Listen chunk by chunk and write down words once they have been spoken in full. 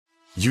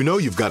You know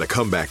you've got a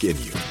comeback in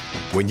you.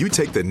 When you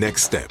take the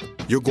next step,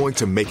 you're going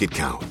to make it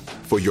count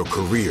for your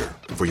career,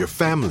 for your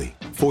family,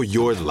 for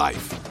your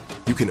life.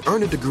 You can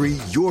earn a degree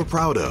you're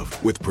proud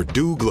of with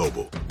Purdue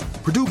Global.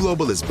 Purdue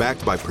Global is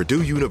backed by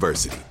Purdue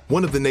University,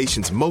 one of the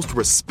nation's most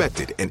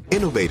respected and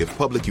innovative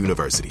public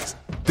universities.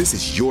 This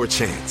is your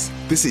chance.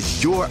 This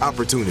is your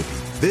opportunity.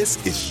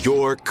 This is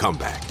your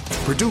comeback.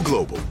 Purdue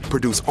Global,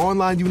 Purdue's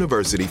online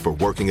university for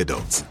working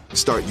adults.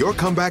 Start your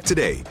comeback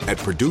today at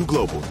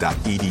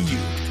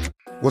purdueglobal.edu.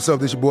 What's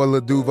up, this your boy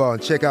Lil Duval,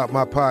 and check out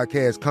my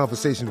podcast,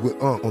 Conversations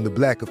with Unc, on the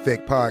Black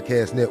Effect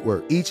Podcast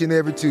Network. Each and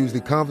every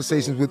Tuesday,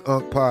 Conversations with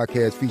Unc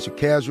podcast feature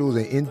casuals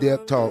and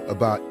in-depth talk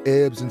about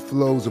ebbs and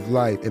flows of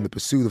life and the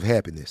pursuit of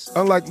happiness.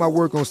 Unlike my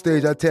work on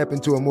stage, I tap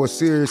into a more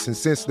serious and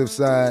sensitive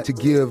side to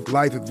give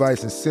life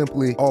advice and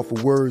simply offer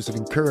words of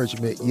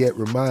encouragement, yet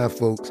remind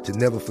folks to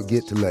never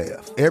forget to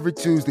laugh. Every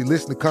Tuesday,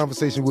 listen to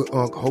Conversation with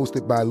Unc,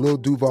 hosted by Lil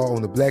Duval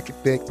on the Black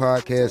Effect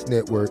Podcast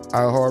Network,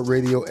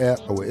 iHeartRadio app,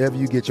 or wherever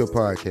you get your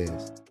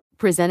podcasts.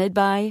 Presented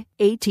by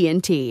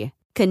AT&T.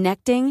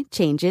 Connecting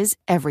changes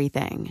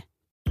everything.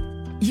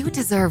 You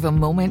deserve a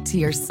moment to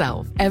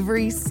yourself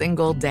every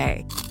single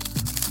day.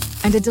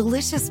 And a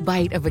delicious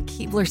bite of a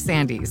Keebler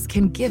Sandies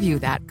can give you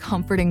that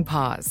comforting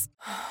pause.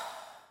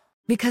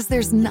 Because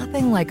there's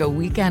nothing like a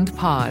weekend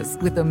pause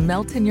with the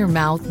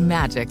melt-in-your-mouth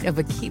magic of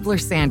a Keebler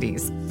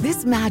Sandies.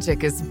 This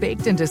magic is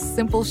baked into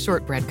simple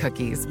shortbread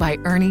cookies by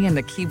Ernie and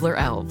the Keebler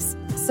Elves.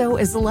 So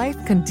as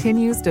life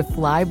continues to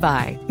fly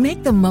by,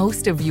 make the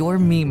most of your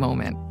me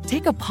moment.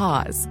 Take a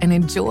pause and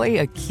enjoy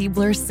a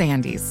Keebler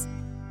Sandies.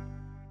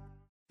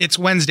 It's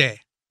Wednesday,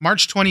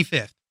 March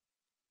 25th.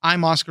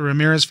 I'm Oscar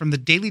Ramirez from the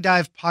Daily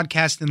Dive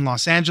podcast in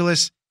Los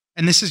Angeles,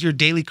 and this is your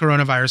daily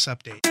coronavirus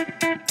update.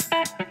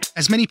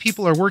 As many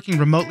people are working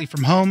remotely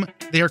from home,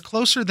 they are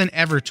closer than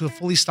ever to a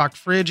fully stocked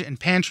fridge and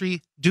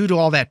pantry due to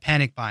all that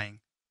panic buying.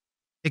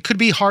 It could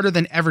be harder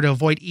than ever to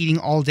avoid eating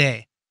all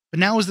day, but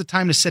now is the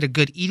time to set a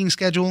good eating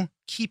schedule,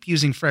 keep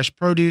using fresh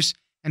produce,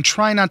 and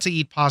try not to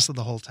eat pasta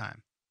the whole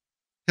time.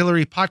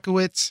 Hillary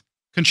Potkowitz,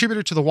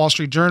 contributor to the Wall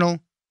Street Journal,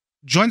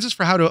 joins us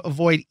for how to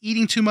avoid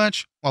eating too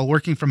much while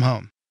working from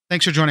home.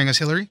 Thanks for joining us,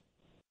 Hillary.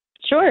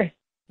 Sure. I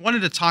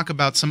wanted to talk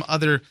about some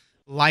other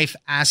life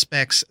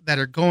aspects that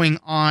are going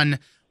on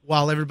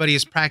while everybody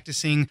is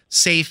practicing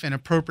safe and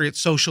appropriate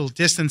social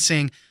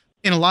distancing.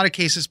 In a lot of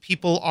cases,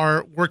 people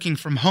are working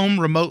from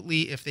home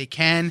remotely if they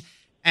can,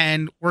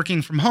 and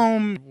working from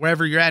home,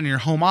 wherever you're at, in your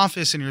home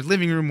office, in your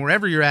living room,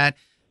 wherever you're at,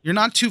 you're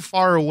not too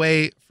far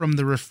away from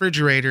the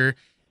refrigerator.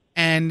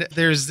 And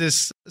there's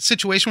this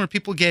situation where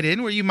people get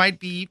in where you might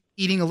be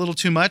eating a little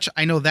too much.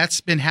 I know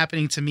that's been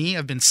happening to me.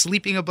 I've been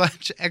sleeping a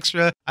bunch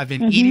extra. I've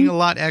been eating a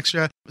lot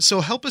extra.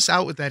 So help us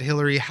out with that,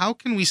 Hillary. How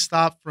can we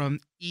stop from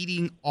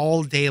eating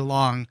all day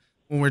long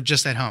when we're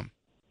just at home?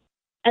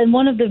 And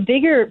one of the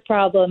bigger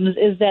problems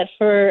is that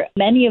for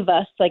many of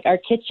us, like our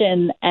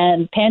kitchen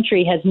and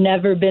pantry has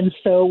never been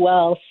so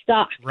well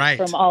stocked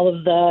from all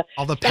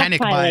the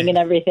panic buying and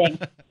everything.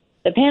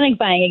 The panic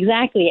buying,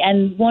 exactly.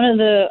 And one of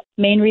the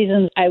main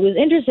reasons I was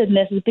interested in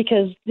this is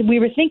because we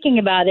were thinking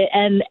about it,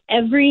 and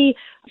every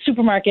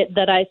supermarket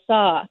that I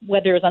saw,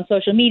 whether it was on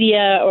social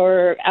media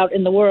or out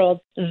in the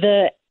world,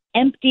 the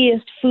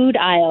emptiest food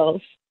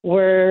aisles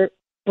were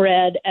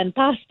bread and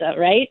pasta,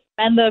 right?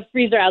 And the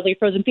freezer aisles, like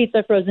frozen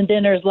pizza, frozen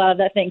dinners, a lot of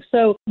that thing.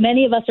 So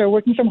many of us are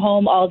working from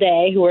home all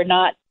day who are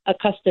not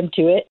accustomed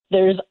to it.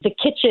 The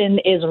kitchen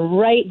is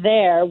right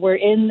there. We're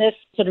in this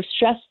sort of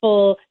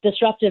stressful,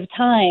 disruptive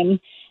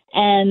time.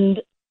 And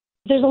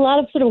there's a lot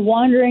of sort of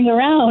wandering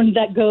around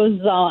that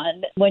goes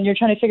on when you're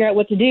trying to figure out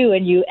what to do,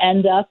 and you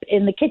end up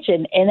in the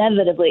kitchen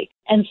inevitably.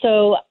 And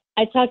so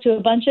I talked to a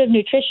bunch of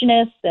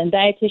nutritionists and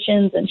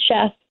dietitians and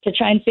chefs to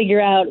try and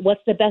figure out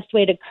what's the best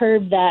way to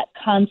curb that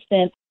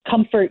constant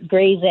comfort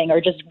grazing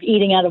or just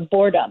eating out of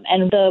boredom.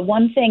 And the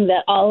one thing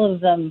that all of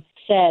them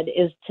said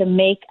is to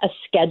make a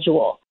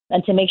schedule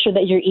and to make sure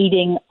that you're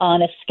eating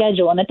on a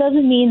schedule. And it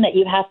doesn't mean that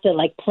you have to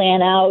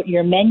plan out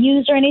your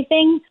menus or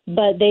anything,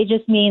 but they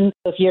just mean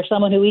if you're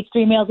someone who eats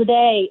 3 meals a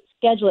day,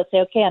 schedule it. Say,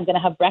 okay, I'm going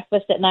to have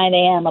breakfast at 9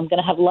 a.m. I'm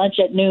going to have lunch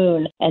at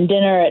noon and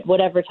dinner at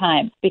whatever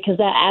time, because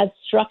that adds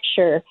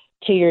structure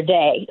to your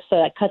day. So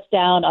that cuts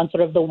down on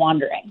sort of the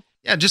wandering.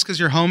 Yeah, just because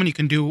you're home and you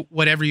can do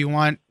whatever you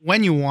want,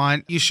 when you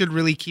want, you should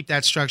really keep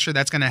that structure.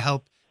 That's going to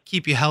help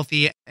keep you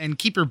healthy and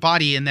keep your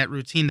body in that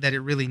routine that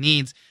it really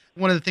needs.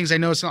 One of the things I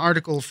noticed in an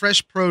article,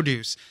 fresh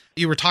produce,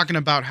 you were talking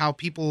about how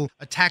people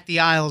attack the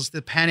aisles,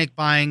 the panic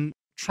buying,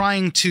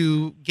 trying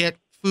to get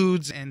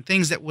foods and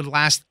things that would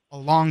last a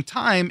long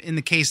time in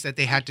the case that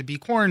they had to be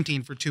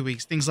quarantined for 2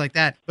 weeks, things like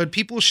that. But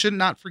people should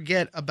not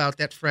forget about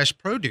that fresh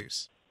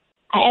produce.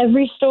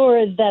 Every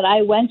store that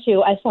I went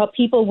to, I saw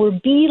people were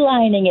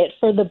beelining it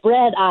for the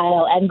bread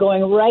aisle and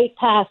going right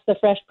past the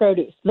fresh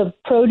produce. The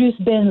produce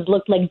bins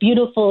looked like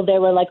beautiful. They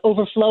were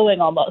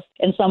overflowing almost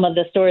in some of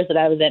the stores that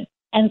I was in.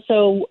 And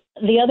so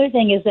the other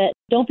thing is that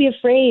don't be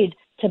afraid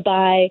to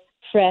buy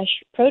fresh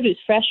produce,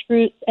 fresh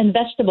fruits and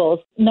vegetables.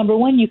 Number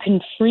one, you can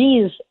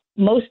freeze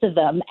most of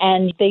them,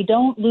 and they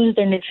don't lose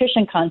their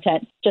nutrition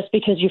content just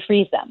because you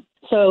freeze them.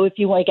 So if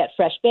you want to get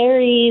fresh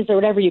berries or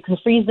whatever, you can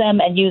freeze them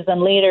and use them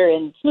later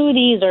in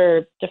smoothies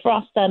or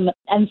defrost them.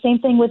 And same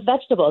thing with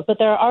vegetables. But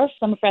there are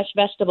some fresh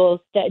vegetables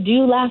that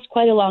do last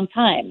quite a long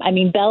time. I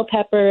mean, bell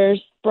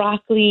peppers,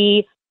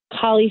 broccoli,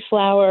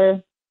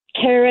 cauliflower,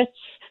 carrots,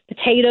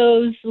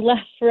 potatoes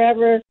last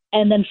forever.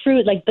 And then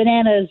fruit like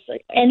bananas,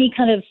 any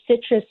kind of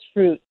citrus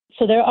fruit.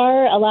 So there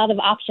are a lot of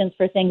options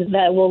for things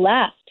that will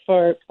last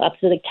for up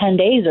to like 10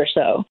 days or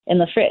so in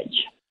the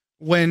fridge.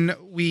 When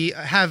we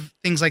have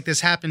things like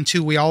this happen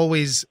too, we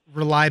always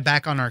rely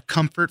back on our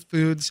comfort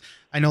foods.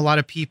 I know a lot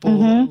of people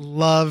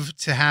love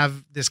to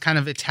have this kind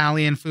of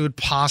Italian food.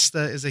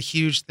 Pasta is a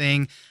huge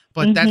thing,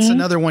 but that's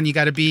another one you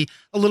got to be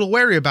a little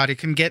wary about. It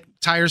can get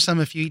tiresome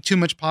if you eat too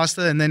much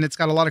pasta, and then it's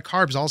got a lot of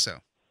carbs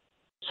also.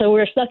 So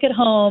we're stuck at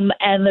home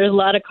and there's a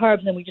lot of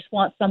carbs and we just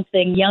want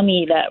something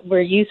yummy that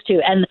we're used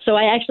to. And so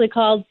I actually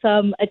called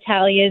some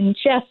Italian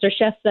chefs or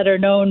chefs that are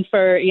known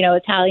for,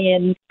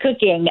 Italian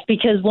cooking,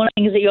 because one of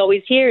the things that you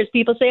always hear is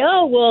people say,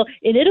 oh, well,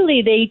 in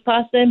Italy, they eat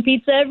pasta and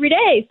pizza every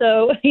day.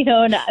 So,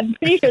 and I'm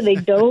pretty sure they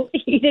don't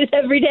eat it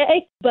every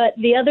day. But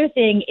the other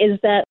thing is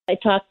that I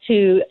talked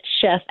to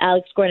Chef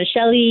Alex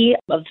Guarnaschelli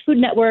of the Food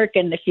Network.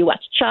 And if you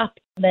watch Chopped,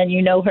 then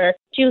you know her.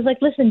 She was like,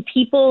 listen,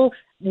 people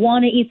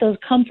want to eat those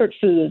comfort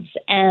foods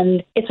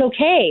and it's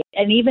okay.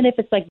 And even if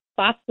it's like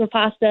box of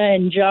pasta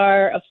and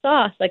jar of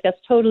sauce, like that's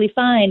totally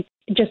fine.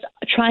 Just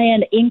try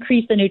and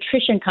increase the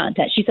nutrition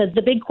content. She said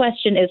the big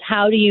question is,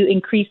 how do you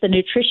increase the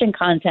nutrition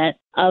content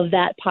of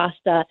that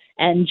pasta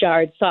and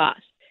jarred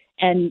sauce?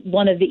 And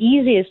one of the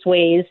easiest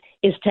ways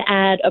is to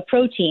add a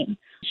protein.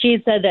 She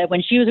had said that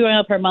when she was growing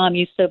up, her mom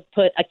used to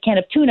put a can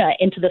of tuna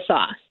into the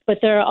sauce. But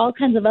there are all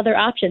kinds of other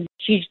options.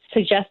 She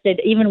suggested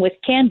even with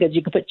canned goods,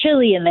 you could put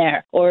chili in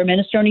there, or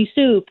minestrone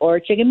soup, or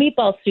chicken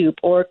meatball soup,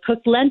 or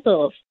cooked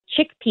lentils,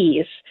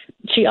 chickpeas.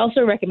 She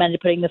also recommended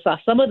putting the sauce.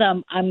 Some of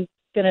them I'm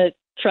going to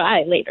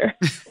try later.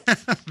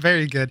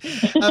 Very good.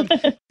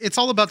 It's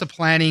all about the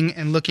planning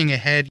and looking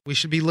ahead. We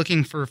should be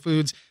looking for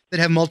foods that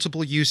have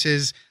multiple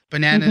uses.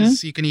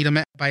 Bananas, you can eat them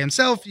by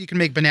himself. You can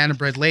make banana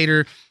bread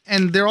later.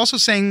 And they're also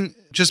saying,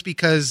 just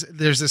because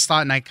there's this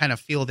thought, and I kind of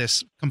feel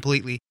this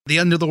completely, the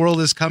end of the world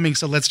is coming,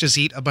 so let's just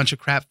eat a bunch of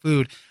crap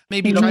food.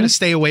 Maybe try to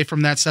stay away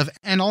from that stuff.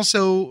 And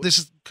also,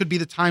 could be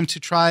the time to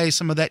try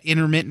some of that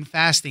intermittent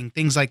fasting,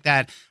 things like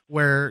that,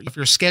 where if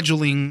you're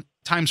scheduling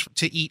times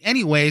to eat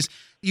anyways,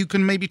 you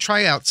can maybe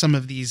try out some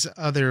of these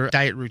other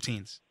diet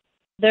routines.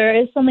 There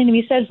is something to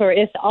be said for,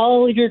 if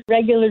all your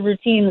regular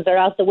routines are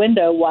out the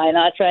window, why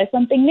not try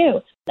something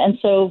new? And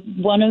so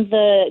one of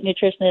the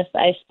nutritionists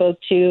I spoke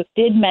to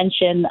did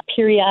mention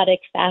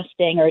periodic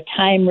fasting or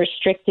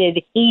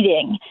time-restricted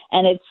eating.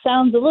 And it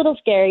sounds a little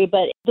scary,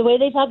 but the way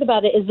they talk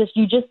about it is that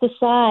you just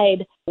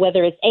decide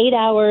whether it's 8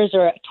 hours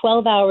or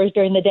 12 hours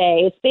during the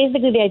day. It's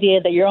basically the idea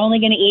that you're only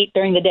going to eat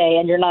during the day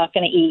and you're not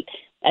going to eat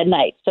at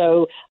night.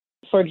 So,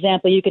 for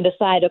example, you can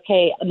decide,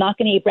 okay, I'm not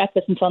going to eat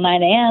breakfast until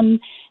 9 a.m.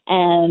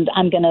 and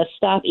I'm going to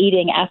stop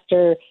eating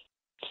after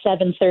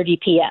 7:30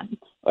 p.m.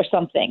 or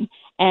something.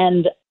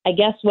 And I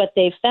guess what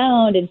they've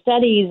found in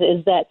studies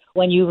is that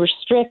when you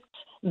restrict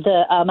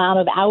the amount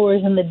of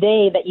hours in the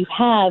day that you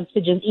have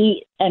to just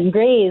eat and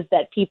graze,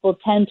 that people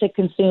tend to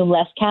consume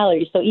less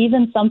calories. So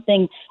even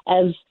something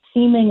as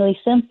seemingly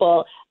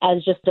simple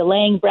as just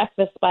delaying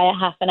breakfast by a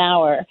half an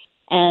hour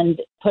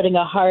and putting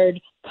a hard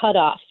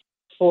cutoff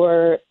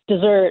for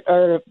dessert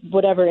or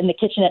whatever in the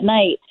kitchen at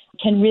night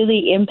can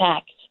really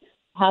impact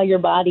how your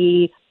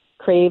body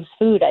craves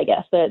food, I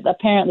guess. But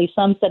apparently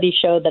some studies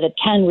show that it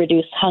can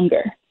reduce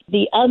hunger.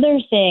 The other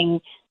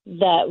thing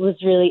that was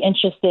really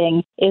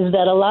interesting is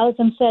that a lot of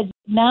them said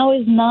now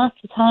is not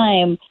the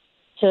time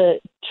to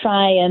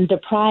try and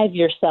deprive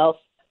yourself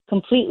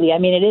completely. I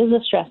mean, it is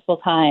a stressful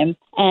time.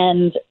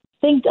 And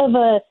think of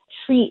a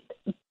treat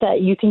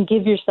that you can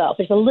give yourself.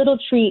 It's a little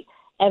treat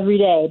every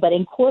day, but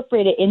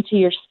incorporate it into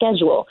your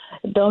schedule.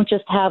 Don't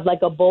just have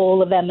like a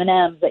bowl of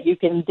M&Ms that you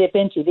can dip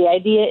into. The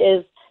idea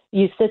is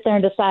you sit there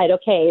and decide,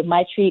 okay,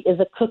 my treat is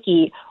a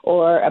cookie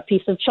or a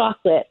piece of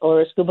chocolate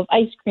or a scoop of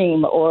ice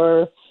cream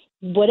or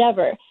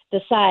whatever.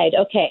 Decide,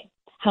 okay,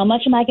 how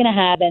much am I going to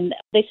have? And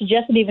they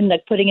suggested even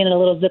like putting it in a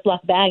little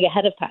Ziploc bag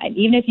ahead of time,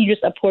 even if you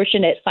just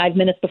apportion it 5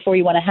 minutes before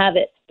you want to have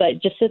it.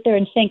 But just sit there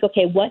and think,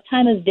 okay, what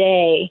time of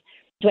day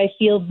do I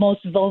feel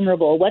most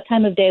vulnerable? What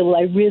time of day will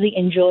I really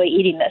enjoy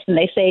eating this? And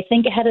they say,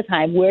 think ahead of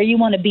time where you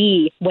want to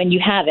be when you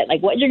have it,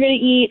 like what you're going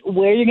to eat,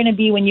 where you're going to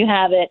be when you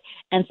have it.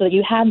 And so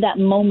you have that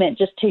moment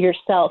just to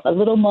yourself, a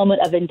little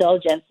moment of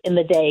indulgence in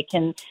the day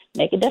can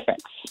make a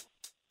difference.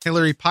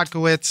 Hillary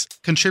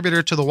Podkowitz,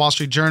 contributor to the Wall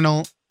Street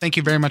Journal. Thank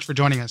you very much for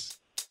joining us.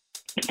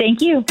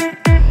 Thank you.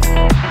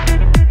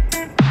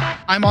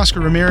 I'm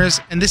Oscar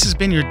Ramirez, and this has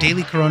been your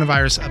daily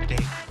coronavirus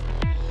update.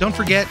 Don't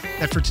forget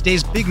that for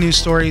today's big news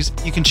stories,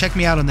 you can check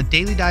me out on the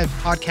Daily Dive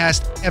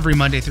podcast every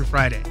Monday through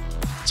Friday.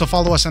 So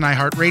follow us on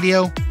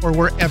iHeartRadio or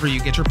wherever you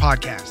get your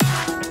podcasts.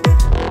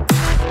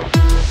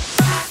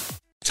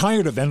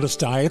 Tired of endless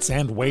diets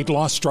and weight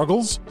loss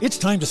struggles? It's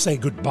time to say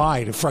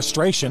goodbye to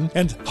frustration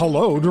and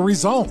hello to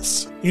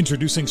results.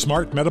 Introducing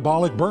Smart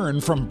Metabolic Burn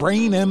from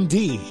Brain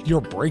MD, your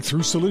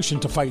breakthrough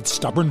solution to fight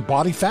stubborn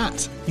body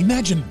fat.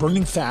 Imagine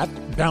burning fat,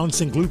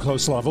 balancing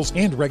glucose levels,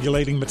 and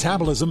regulating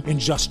metabolism in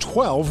just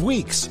 12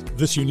 weeks.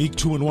 This unique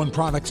 2-in-1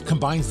 product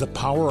combines the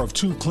power of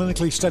 2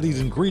 clinically studied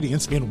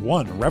ingredients in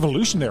one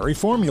revolutionary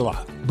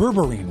formula.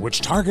 Berberine,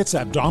 which targets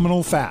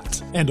abdominal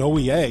fat, and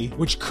OEA,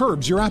 which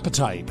curbs your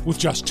appetite. With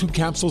just 2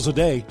 capsules a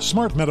day,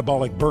 Smart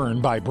Metabolic Burn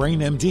by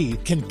Brain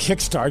MD can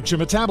kickstart your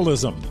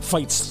metabolism,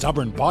 fight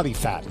stubborn body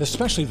fat,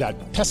 especially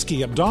that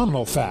pesky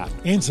abdominal fat,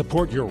 and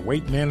support your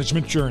weight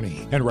management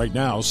journey. And right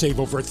now, save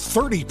over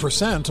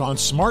 30% on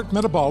Smart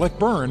Metabolic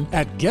Burn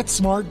at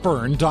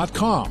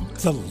GetSmartBurn.com.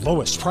 The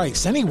lowest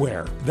price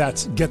anywhere.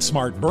 That's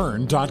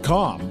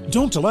GetSmartBurn.com.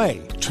 Don't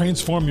delay.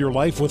 Transform your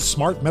life with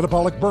Smart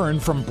Metabolic Burn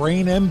from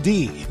Brain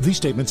MD. These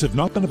statements have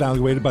not been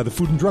evaluated by the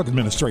Food and Drug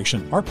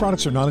Administration. Our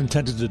products are not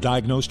intended to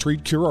diagnose,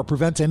 treat, cure, or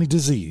prevent any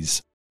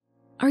disease.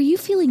 Are you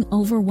feeling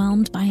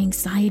overwhelmed by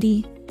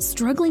anxiety,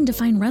 struggling to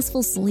find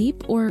restful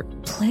sleep, or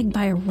plagued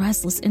by a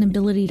restless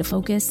inability to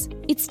focus?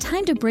 It's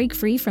time to break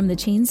free from the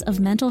chains of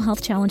mental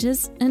health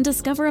challenges and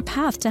discover a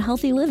path to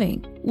healthy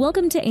living.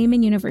 Welcome to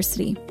Amen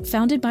University,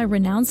 founded by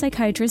renowned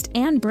psychiatrist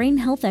and brain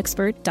health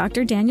expert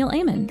Dr. Daniel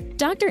Amen.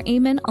 Dr.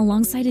 Amen,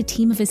 alongside a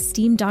team of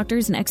esteemed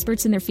doctors and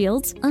experts in their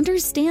fields,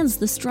 understands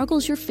the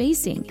struggles you're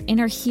facing and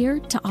are here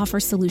to offer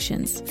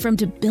solutions. From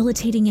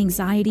debilitating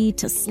anxiety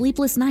to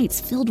sleepless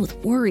nights filled with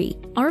worry,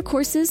 our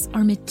courses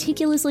are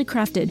meticulously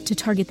crafted to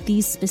target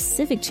these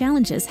specific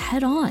challenges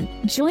head-on.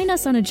 Join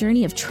us on a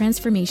journey of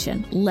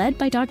transformation led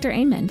by Dr.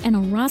 Amen and a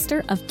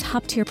roster of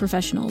top-tier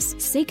professionals.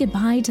 Say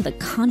goodbye to the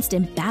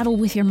constant battle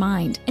with your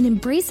mind and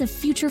embrace a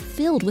future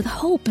filled with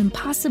hope and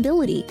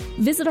possibility.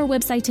 Visit our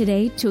website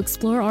today to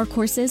explore our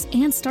courses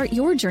and start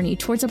your journey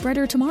towards a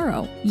brighter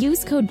tomorrow.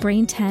 Use code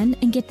BRAIN10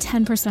 and get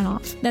 10%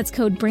 off. That's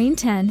code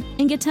BRAIN10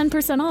 and get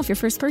 10% off your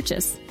first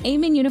purchase.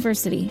 Amen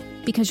University,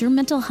 because your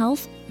mental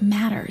health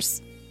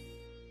matters.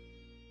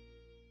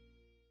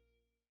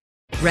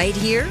 Right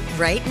here,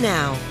 right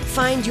now.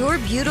 Find your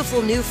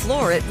beautiful new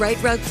floor at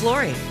Right Rug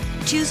Flooring.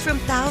 Choose from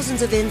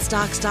thousands of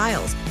in-stock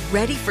styles,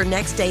 ready for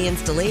next day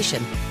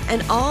installation,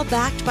 and all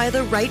backed by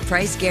the right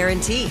price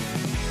guarantee.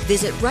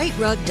 Visit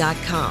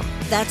rightrug.com.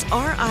 That's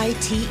RITERUG.com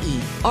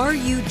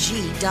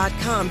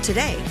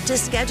today to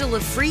schedule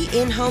a free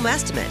in-home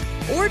estimate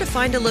or to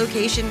find a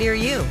location near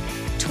you.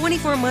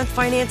 24-month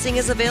financing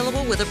is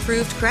available with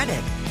approved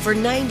credit. For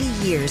 90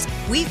 years,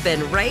 we've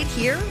been right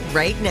here,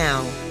 right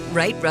now.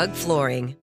 Right Rug Flooring.